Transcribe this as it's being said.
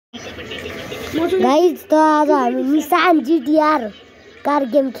guys तो आज हामी निसान जीटीआर कार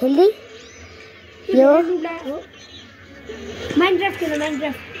गेम खेल्दै यो माइनक्राफ्ट खेल्नु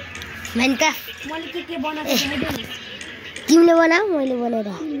माइनक्राफ्ट मैले के बनाएको छु तिमीले बनाऊ मैले बनाएर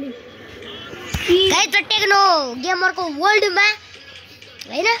गाइस त टेक्नो गेमरको वर्ल्डमा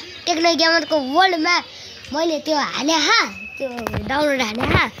हैन टेक्नो गेमरको वर्ल्डमा मैले त्यो हाने त्यो डाउनलोड हाने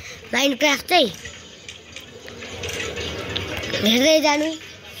माइनक्राफ्ट चाहिँ हेर्दै जानु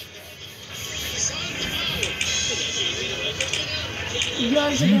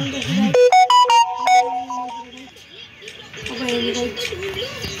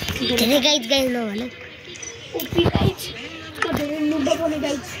धेरै गाइज नभन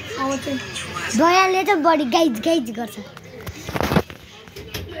दयालले चाहिँ बढी गाइज गर्छ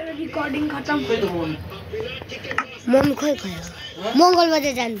रिकर्डिङ खतम मम्मी खोइ मङ्गलमा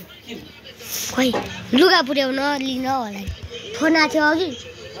चाहिँ जानु खोइ लुगा पुर्याउन लिन होला फोन आएको थियो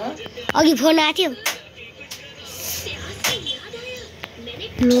अघि फोन आएको थियो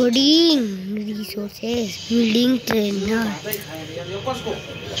लोडिङ रिसोर्सेस बिल्डिङ ट्रेनर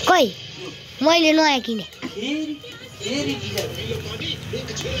खोइ मैले नयाँ किने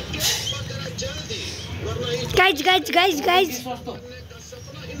गाइज 250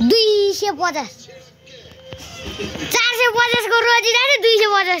 450 को रोजी जाने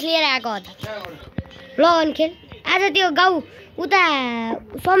 250 लिएर आएको हो त लगन खेल आज त्यो गाउँ उता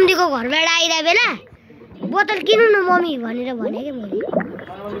सम्धीको घरबाट आइरा बेला बोतल किन्नु न मम्मी भनेर भने के मैले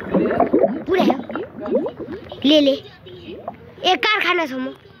पुर्यायो ले ए कारखानासम्म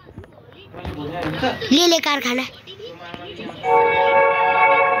ले कारखाना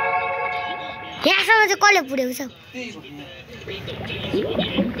यहाँसम्म चाहिँ कसले पुर्याउँछ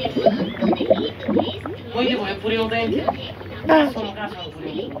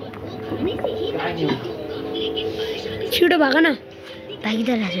छिटो भएको न भागी त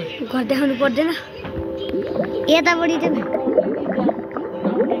राख्छु घर देखाउनु पर्दैन यतापट्टि चाहिँ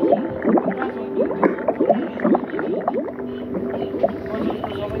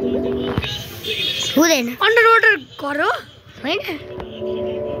हुँदैन अन्डर वाटर घर हो होइन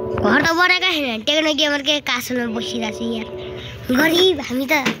घर त बनाएका छैन टेक्नो गेमरकै कासलमा बसिरहेको छु यार गरिब हामी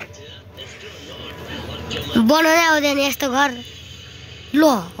त बनाउनै आउँदैन यस्तो घर ल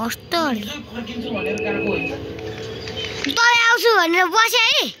कस्तो तै आउँछु भनेर बस्यो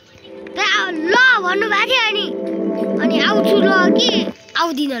है ल भन्नुभएको थियो अनि आउँछु ल कि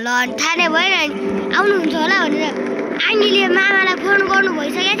आउँदिन ल अनि थाहा नै भएन अनि आउनुहुन्छ होला भनेर आइनीले मामालाई फोन गर्नु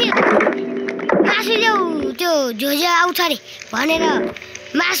भइसकेको थियो मासु ल्याउ त्यो झोझो आउँछ अरे भनेर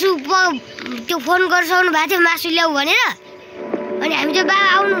मासु त्यो फोन गरिसक्नु भएको थियो मासु ल्याऊ भनेर अनि हामी चाहिँ बाबा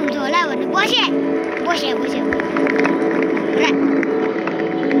आउनुहुन्छ होला भनेर बस्यो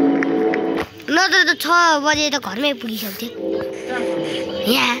नत्र त 6 बजे त घरमै पुगिसक्थ्यो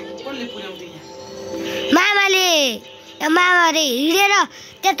यहाँ मामाले हिँडेर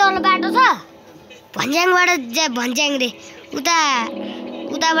त्यो तल बाटो छ भन्ज्याङबाट भन्ज्याङ रे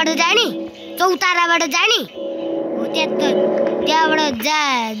उताबाट जाने चौताराबाट जाने हो त्यहाँबाट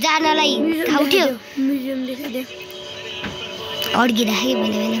जानलाई ठाउँ थियो अड्किराखेँ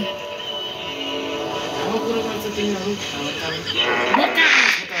बेला ल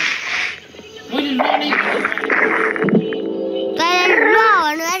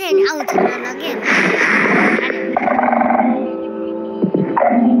भन्नुभएको थियो नि आउँछ ल के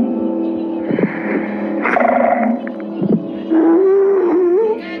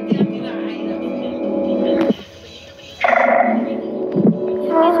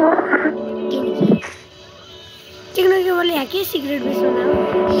के सिगरेट बेच्नु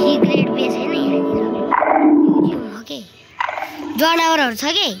सिगरेट बेचेन यहाँनिर के जनावरहरू छ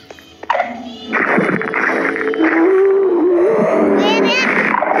के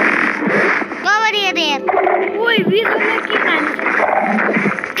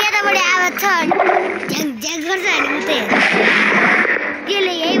त्यतापट्टि आवाज छ झ्याङ गर्छ अनि उतै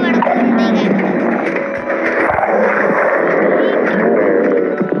त्यसले यहीँबाट कुद्दै गएको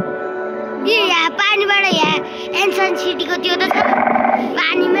यहाँ पानीबाट यहाँ एन्सन सिटीको त्यो त छ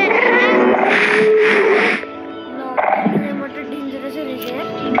पानीमा डेन्जरस रहेछ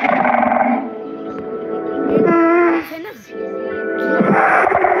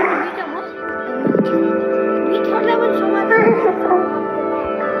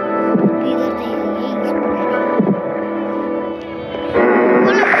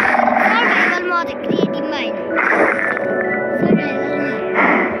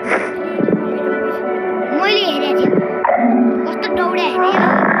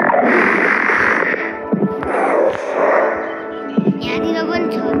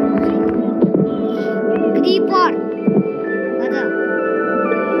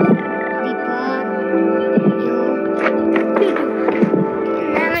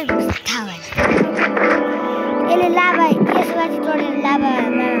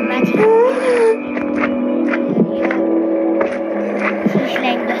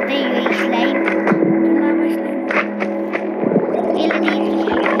स्लाइम जस्तै यो स्लाइम लामा स्लाइम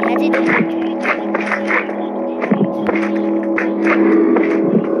यसले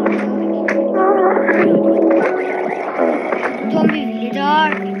जोम्बी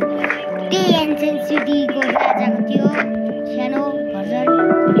भिलेजर त्यही एन्सेन्ट सिटीको राजाको थियो सानो भर्जन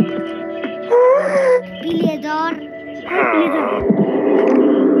भिलेजर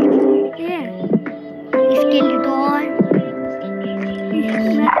स्केलेटन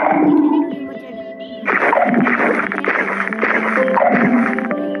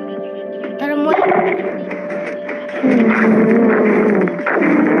तर म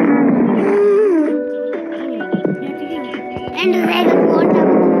एन्ड ड्रागनको अन्डा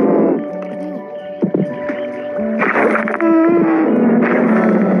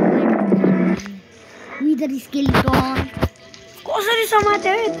विदर स्केलेटन कसरी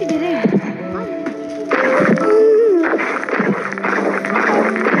समात्यो यति धेरै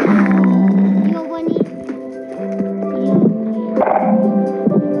यो पनि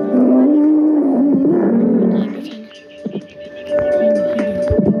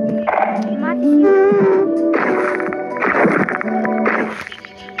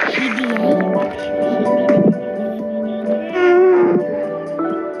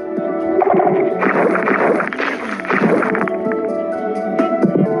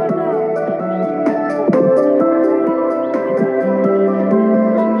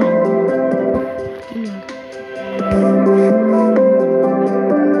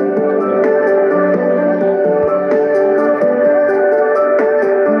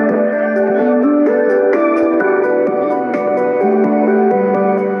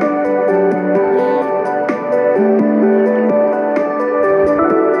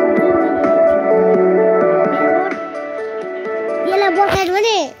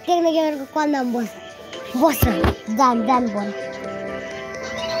कन्दम बस्छ जान पर्यो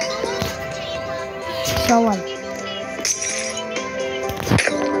सवाल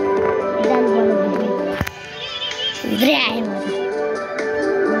जान पर्यो भित्रै आयो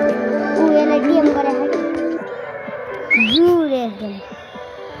ऊ यसलाई डिएम गरेको जुरे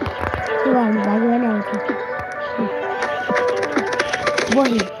त्यो हामी भाग्यो भने आउँथ्यो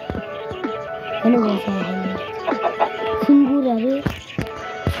बस्यो होइन बस्छ सुँगुरहरू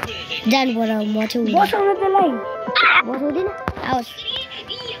जानु पर्यो म चाहिँ बसाउन त्यसलाई बसाउँदिनँ आओस्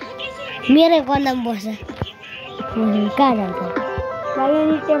मेरै कन्दम बस्छ कहाँ जान्छ भाइ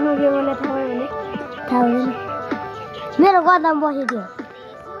अनि टेक्नो गेमरलाई थाहा भयो भने थाहा हुँदैन मेरो कन्दम बस्यो थियो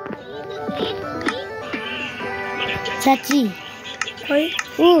साँच्ची खै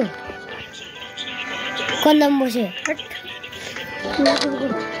ऊ कन्दम बस्यो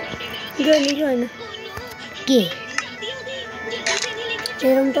होइन के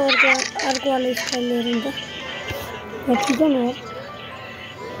हेरौँ त अर्को वाला स्टाइल हेरौँ त ठिक न यार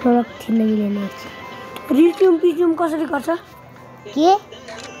प्रोडक्ट थिएन मिलेन रिज्युम पिज्युम कसरी गर्छ के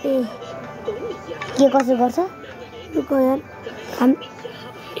ए के कसो गर्छ रुको यार हाम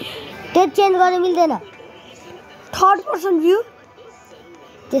त्यो चेन्ज गर्न मिल्दैन थर्ड पर्सन भ्यू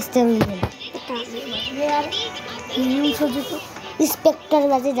त्यस्तो मिल्दैन यार सोचेको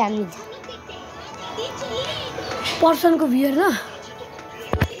स्पेक्टरमा चाहिँ जानु मिल्छ पर्सनको भ्यू हेर्न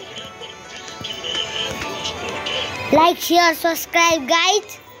लाइक शेयर सब्सक्राइब गाइज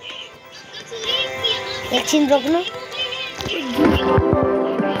एकछिन रोक्नु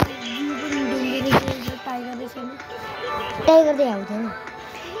टाइगर चाहिँ आउँदैन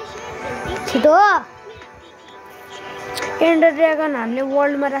छिटो एन्डर ड्रागन हामीले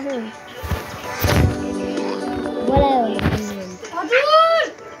वर्ल्डमा राख्यो बोलायो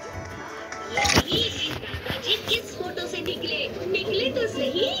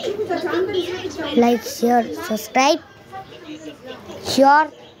लाइक शेयर सब्सक्राइब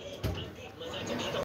शेयर